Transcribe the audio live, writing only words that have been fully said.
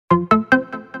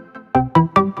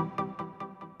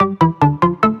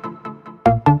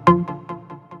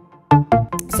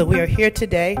So we are here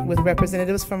today with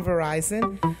representatives from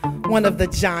Verizon, one of the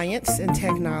giants in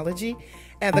technology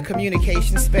and the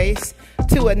communication space,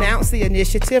 to announce the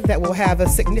initiative that will have a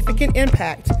significant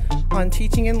impact on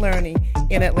teaching and learning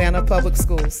in Atlanta public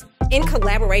schools. In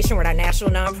collaboration with our national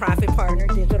nonprofit partner,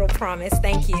 Digital Promise,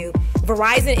 thank you,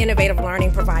 Verizon Innovative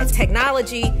Learning provides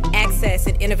technology, access,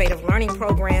 and innovative learning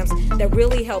programs that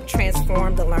really help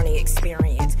transform the learning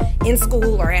experience in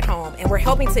school or at home. And we're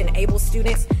helping to enable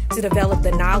students to develop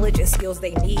the knowledge and skills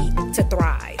they need to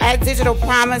thrive. At Digital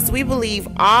Promise, we believe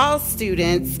all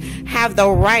students have the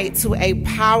right to a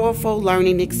powerful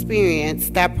learning experience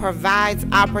that provides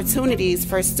opportunities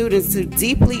for students to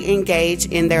deeply engage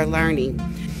in their learning.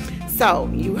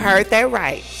 So, you heard that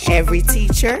right. Every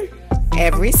teacher,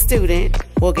 every student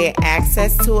will get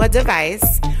access to a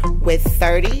device with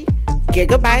 30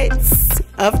 gigabytes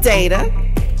of data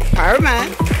per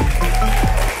month.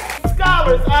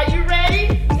 Scholars, are you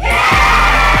ready?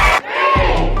 Yeah!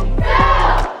 3, 2,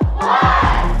 1!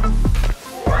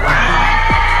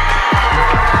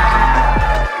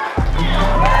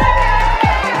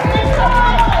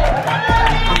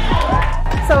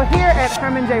 So here at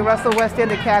Herman J. Russell West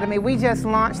End Academy, we just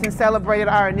launched and celebrated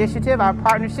our initiative, our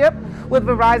partnership with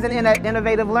Verizon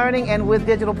Innovative Learning and with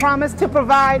Digital Promise to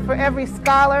provide for every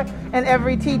scholar and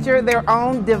every teacher their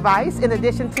own device in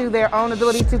addition to their own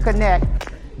ability to connect.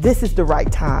 This is the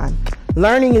right time.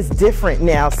 Learning is different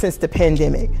now since the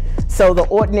pandemic. So the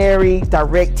ordinary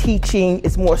direct teaching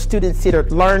is more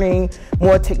student-centered learning,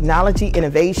 more technology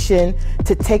innovation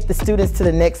to take the students to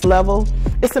the next level.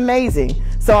 It's amazing.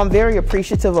 So I'm very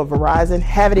appreciative of Verizon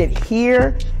having it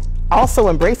here, also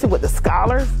embrace it with the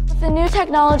scholars. With the new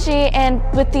technology and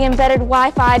with the embedded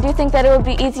Wi-Fi, I do think that it would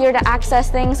be easier to access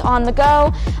things on the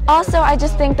go. Also, I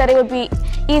just think that it would be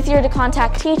easier to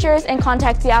contact teachers and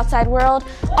contact the outside world.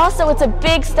 Also, it's a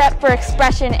big step for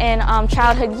expression in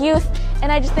childhood youth,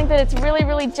 and I just think that it's really,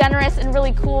 really generous and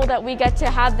really cool that we get to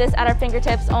have this at our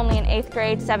fingertips only in 8th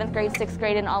grade, 7th grade, 6th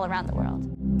grade, and all around the world.